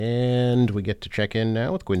And we get to check in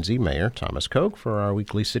now with Quincy Mayor Thomas Koch for our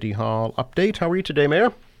weekly City Hall update. How are you today,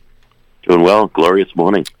 Mayor? Doing well. Glorious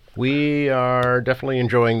morning. We are definitely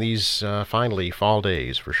enjoying these finally fall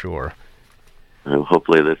days for sure.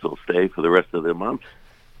 Hopefully this will stay for the rest of the month.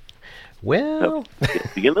 Well, the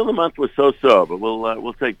beginning of the month was so-so, but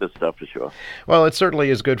we'll take this stuff for sure. Well, it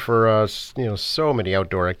certainly is good for us. So many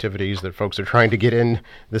outdoor activities that folks are trying to get in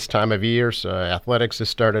this time of year. So athletics has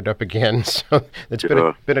started up again, so it's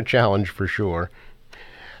been a challenge for sure.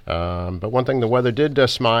 But one thing the weather did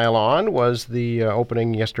smile on was the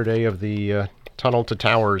opening yesterday of the Tunnel to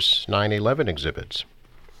Towers 9/11 exhibits.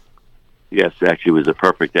 Yes, actually, it was a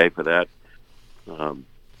perfect day for that.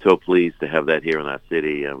 So pleased to have that here in our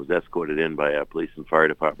city. I was escorted in by our police and fire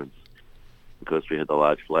departments. Of course, we had the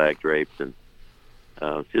large flag drapes, and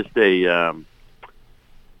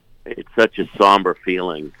it's such a somber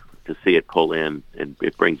feeling to see it pull in, and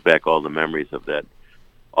it brings back all the memories of that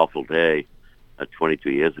awful day 22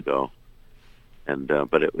 years ago. And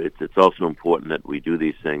but it's also important that we do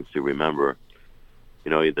these things to remember.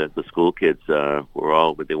 The school kids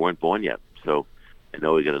but they weren't born yet, so. I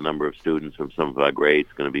know we got a number of students from some of our grades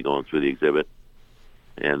going to be going through the exhibit,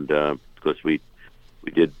 and of course we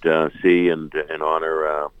did see and honor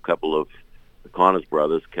a couple of the Connors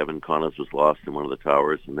brothers. Kevin Connors was lost in one of the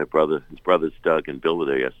towers, and his brothers Doug and Bill were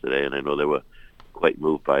there yesterday, and I know they were quite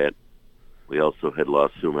moved by it. We also had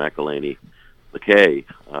lost Sue McElhaney McKay.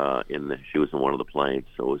 She was in one of the planes,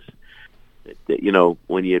 so it was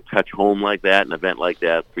when you touch home like that, an event like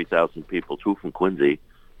that, 3,000 people, two from Quincy.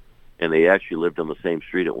 And they actually lived on the same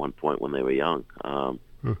street at one point when they were young.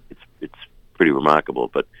 It's pretty remarkable.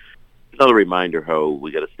 But another reminder how we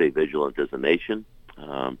got to stay vigilant as a nation.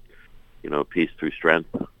 Peace through strength,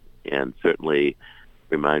 and certainly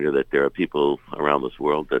reminder that there are people around this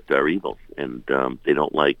world that are evil, and they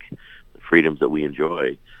don't like the freedoms that we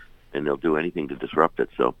enjoy, and they'll do anything to disrupt it.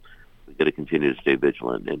 So we got to continue to stay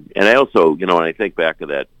vigilant. And I also, when I think back to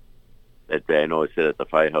that day, I know I said at the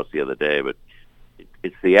firehouse the other day, but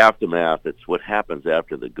it's the aftermath. It's what happens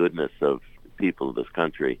after the goodness of the people of this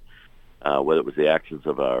country, whether it was the actions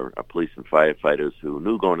of our police and firefighters who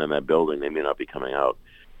knew going in that building they may not be coming out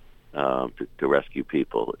to rescue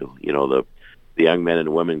people. The young men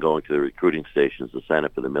and women going to the recruiting stations to sign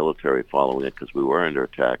up for the military following it because we were under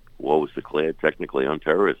attack. War was declared technically on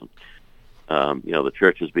terrorism. The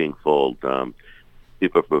churches being full,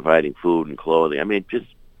 people providing food and clothing. I mean, just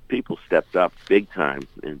people stepped up big time,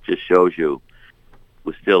 and it just shows you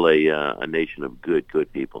we're still a nation of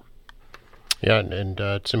good people. Yeah, and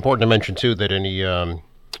it's important to mention too that any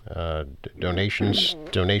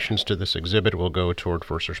donations to this exhibit will go toward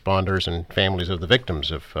first responders and families of the victims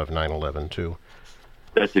of 9/11 too.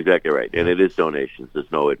 That's exactly right, and it is donations.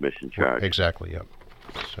 There's no admission charge. Exactly. Yep.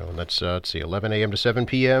 So that's let's see, 11 a.m. to 7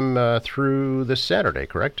 p.m. Through this Saturday,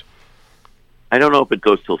 correct? I don't know if it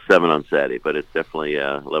goes till 7 on Saturday, but it's definitely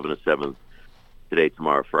 11 to 7. Today,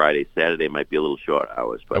 tomorrow, Friday. Saturday might be a little short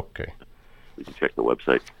hours, but okay. We can check the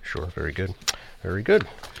website. Sure, very good. Very good.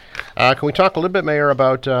 Can we talk a little bit, Mayor,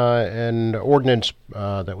 about an ordinance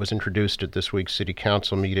that was introduced at this week's City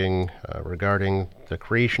Council meeting regarding the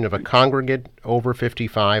creation of a congregate over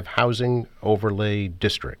 55 housing overlay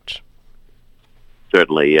district?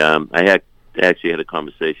 Certainly. I actually had a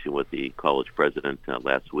conversation with the college president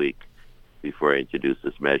last week before I introduced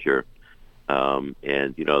this measure.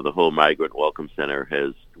 And the whole Migrant Welcome Center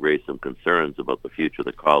has raised some concerns about the future of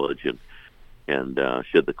the college, and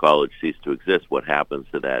should the college cease to exist, what happens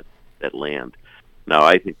to that land? Now,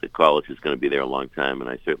 I think the college is going to be there a long time, and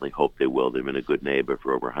I certainly hope they will. They've been a good neighbor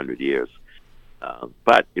for over 100 years.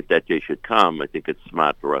 But if that day should come, I think it's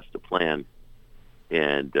smart for us to plan.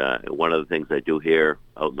 And one of the things I do hear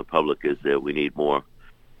out in the public is that we need more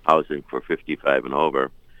housing for 55 and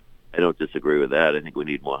over. I don't disagree with that. I think we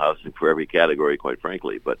need more housing for every category, quite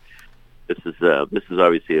frankly. But this is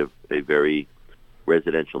obviously a very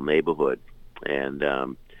residential neighborhood, and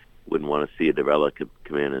wouldn't want to see a developer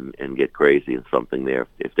come in and get crazy and something there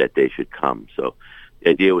if that day should come. So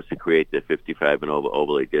the idea was to create the 55 and over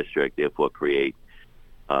overlay district, therefore create,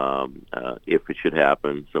 if it should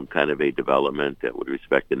happen, some kind of a development that would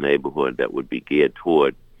respect the neighborhood, that would be geared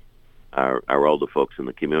toward our older folks in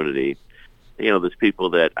the community. There's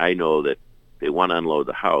people that I know that they want to unload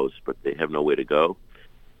the house, but they have nowhere to go.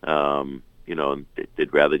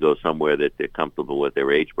 They'd rather go somewhere that they're comfortable with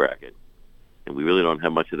their age bracket. And we really don't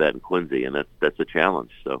have much of that in Quincy, and that's a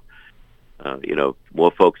challenge. So,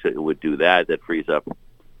 more folks that would do that frees up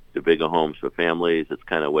the bigger homes for families. It's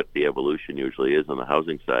kind of what the evolution usually is on the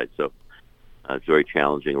housing side. So it's very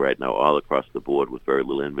challenging right now all across the board with very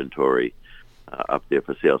little inventory. up there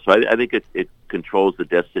for sale. So I think it controls the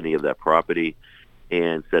destiny of that property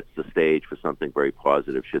and sets the stage for something very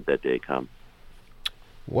positive should that day come.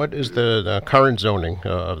 What is the current zoning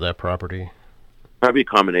of that property? Probably a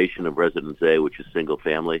combination of Residence A, which is single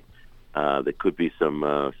family. There could be some.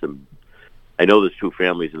 I know there's 2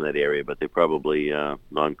 families in that area, but they're probably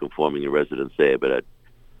non-conforming in Residence A. But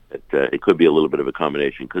it could be a little bit of a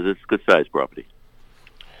combination because it's good-sized property.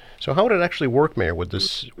 So how would it actually work, Mayor? Would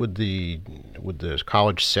the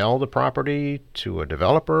college sell the property to a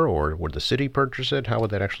developer, or would the city purchase it? How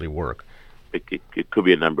would that actually work? It could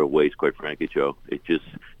be a number of ways, quite frankly, Joe. It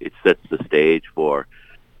sets the stage for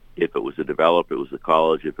if it was a developer, it was the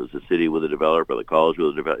college. If it was the city with a developer, the college with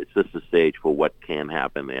a developer. It sets the stage for what can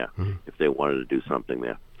happen there if they wanted to do something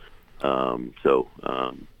there. The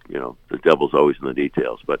devil's always in the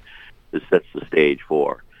details, but this sets the stage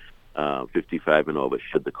for 55 and over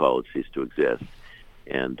should the college cease to exist.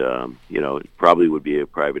 And, it probably would be a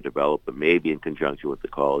private developer, maybe in conjunction with the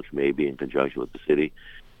college, maybe in conjunction with the city.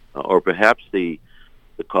 Or perhaps the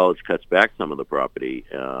college cuts back some of the property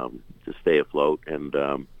to stay afloat, and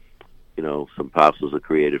some parcels are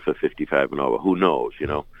created for 55 and over. Who knows?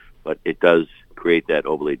 But it does create that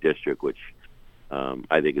overlay district, which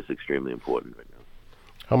I think is extremely important right now.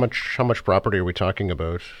 How much property are we talking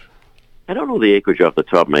about? I don't know the acreage off the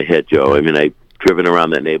top of my head, Joe. I mean, I've driven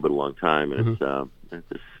around that neighborhood a long time,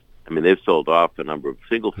 and they've sold off a number of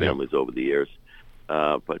single families over the years.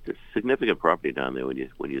 But there's significant property down there when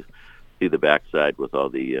you see the backside with all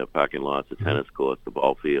the parking lots, the tennis courts, the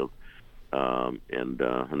ball field, and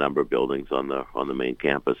a number of buildings on the main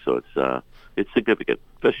campus. So it's significant,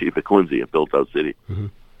 especially for Quincy, a built-out city. Mm-hmm.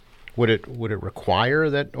 Would it require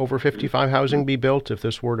that over 55 housing be built if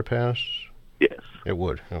this were to pass? Yes, it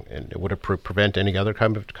would. And would it prevent any other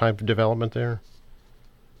kind of development there?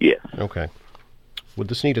 Yes. Okay. Would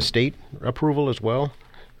this need a state approval as well?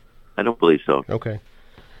 I don't believe so. Okay.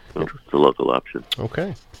 So it's a local option.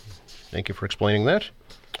 Okay. Thank you for explaining that.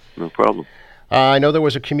 No problem. I know there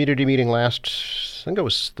was a community meeting I think it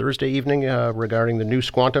was Thursday evening, regarding the new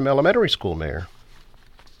Squantum Elementary School, Mayor.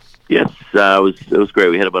 Yes, it was great.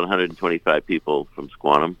 We had about 125 people from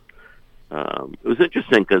Squantum. It was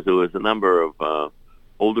interesting because there was a number of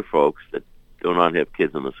older folks that do not have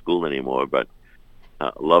kids in the school anymore, but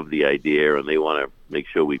love the idea, and they want to make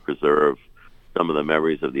sure we preserve some of the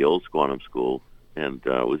memories of the old Squantum School, and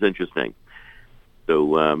it was interesting.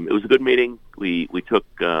 So it was a good meeting. We took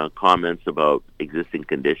comments about existing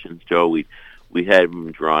conditions, Joe. We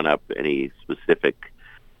hadn't drawn up any specific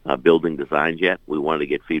building designs yet. We wanted to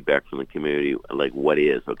get feedback from the community, like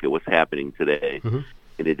what's happening today,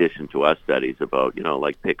 in addition to our studies about,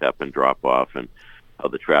 like pickup and drop off and how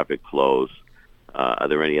the traffic flows. Are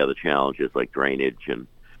there any other challenges like drainage and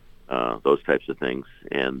those types of things?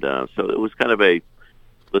 And so it was kind of a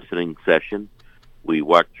listening session. We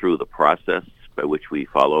walked through the process by which we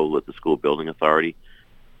follow with the school building authority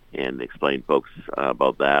and explained folks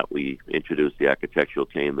about that. We introduced the architectural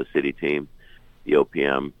team, the city team, the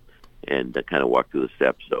OPM, and kind of walked through the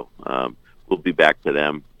steps. So we'll be back to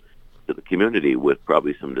them, to the community, with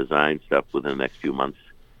probably some design stuff within the next few months,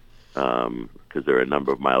 because there are a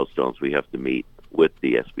number of milestones we have to meet with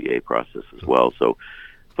the SBA process as well. So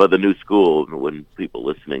for the new school, when people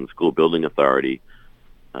listening, school building authority,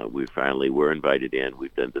 we finally were invited in.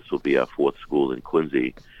 This will be our 4th school in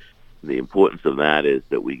Quincy. The importance of that is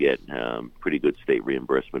that we get pretty good state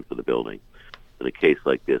reimbursement for the building. In a case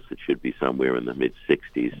like this, it should be somewhere in the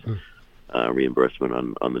mid-60s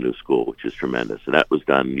reimbursement on the new school, which is tremendous. And that was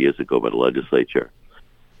done years ago by the legislature,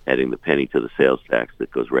 adding the penny to the sales tax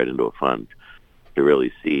that goes right into a fund to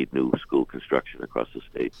really seed new school construction across the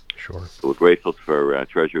state. Sure. So we're grateful for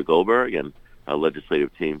Treasurer Goldberg and our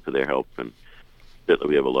legislative team for their help, and certainly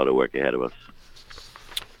we have a lot of work ahead of us.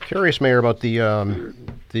 Curious, Mayor, about the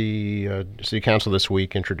City Council this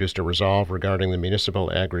week introduced a resolve regarding the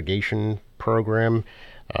municipal aggregation program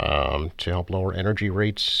to help lower energy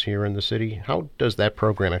rates here in the city. How does that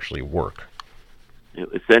program actually work?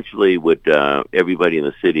 Essentially, everybody in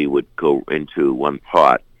the city would go into one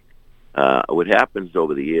pot. What happens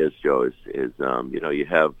over the years, Joe, is you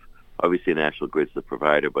have obviously National Grid's the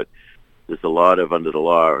provider, but there's a lot of, under the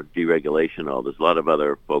law, deregulation. There's a lot of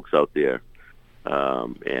other folks out there,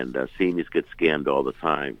 and seniors get scammed all the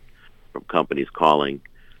time from companies calling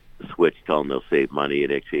the switch, telling they'll save money.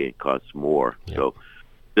 It actually costs more. Yeah. So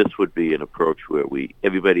this would be an approach where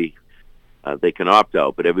everybody they can opt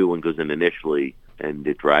out, but everyone goes in initially, and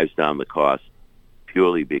it drives down the cost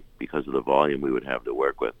purely because of the volume we would have to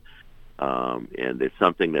work with. And it's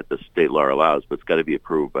something that the state law allows, but it's got to be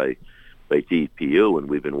approved by DPU, and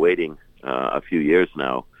we've been waiting a few years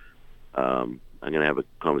now I'm going to have a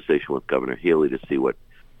conversation with Governor Healy to see what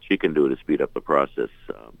she can do to speed up the process,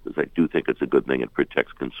 because I do think it's a good thing. It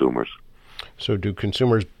protects consumers. So do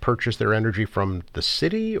consumers purchase their energy from the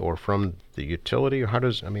city or from the utility? Or how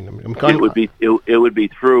does, it would be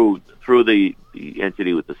through the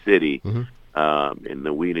entity with the city, mm-hmm. And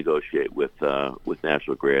then we negotiate with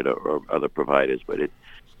National Grid or other providers. But it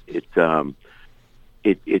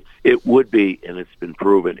would be, and it's been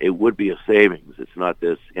proven, it would be a savings. It's not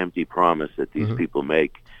this empty promise that these mm-hmm. people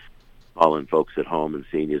make, calling folks at home and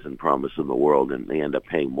seniors and promising the world, and they end up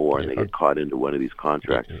paying more, and they get caught into one of these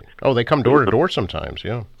contracts. Oh, they come door to door sometimes,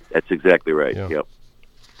 yeah. That's exactly right, yep.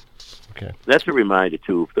 Okay. That's a reminder,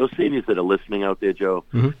 too. For those seniors that are listening out there, Joe,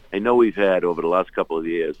 mm-hmm. I know we've had, over the last couple of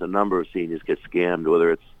years, a number of seniors get scammed,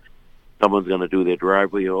 whether it's someone's going to do their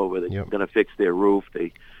driveway over, they're going to fix their roof,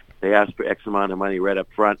 they ask for X amount of money right up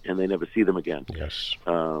front, and they never see them again. Yes.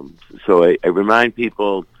 So I remind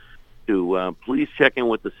people to please check in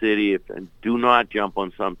with the city and do not jump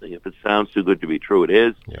on something. If it sounds too good to be true, it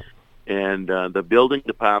is. Yeah. And the building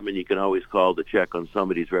department, you can always call to check on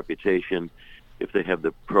somebody's reputation if they have the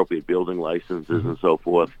appropriate building licenses mm-hmm. and so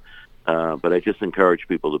forth. But I just encourage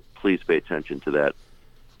people to please pay attention to that.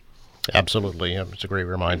 Absolutely. It's a great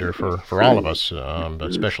reminder for all of us,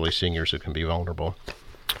 especially seniors who can be vulnerable.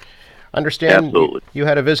 Understand Absolutely. You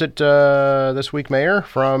had a visit this week, Mayor,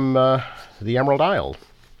 from the Emerald Isle.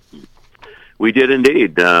 We did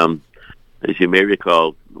indeed. As you may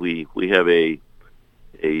recall, we have a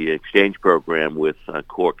exchange program with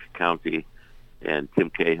Cork County, and Tim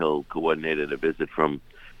Cahill coordinated a visit from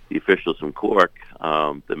the officials from Cork.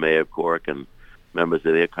 The mayor of Cork and members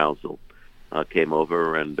of their council came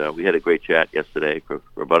over, and we had a great chat yesterday for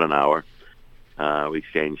about an hour. We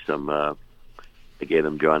exchanged some. I gave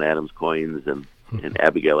them John Adams coins and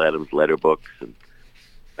Abigail Adams letter books and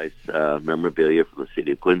nice memorabilia from the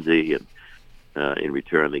city of Quincy, and in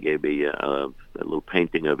return, they gave me a little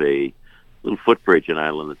painting of a little footbridge in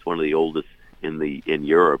Ireland. That's one of the oldest in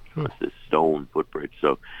Europe. It's this stone footbridge.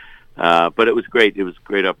 So, but it was great. It was a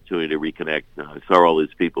great opportunity to reconnect. I saw all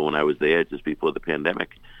these people when I was there, just before the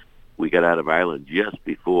pandemic. We got out of Ireland just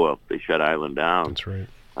before they shut Ireland down. That's right.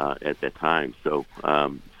 At that time. So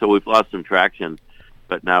we've lost some traction,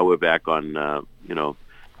 but now we're back on,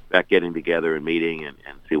 back getting together and meeting and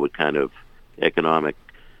see what kind of economic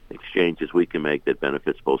exchanges we can make that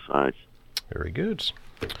benefits both sides. Very good.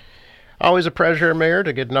 Always a pleasure, Mayor,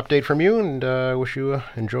 to get an update from you, and wish you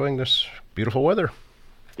enjoying this beautiful weather.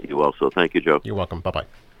 You also. Thank you, Joe. You're welcome. Bye-bye.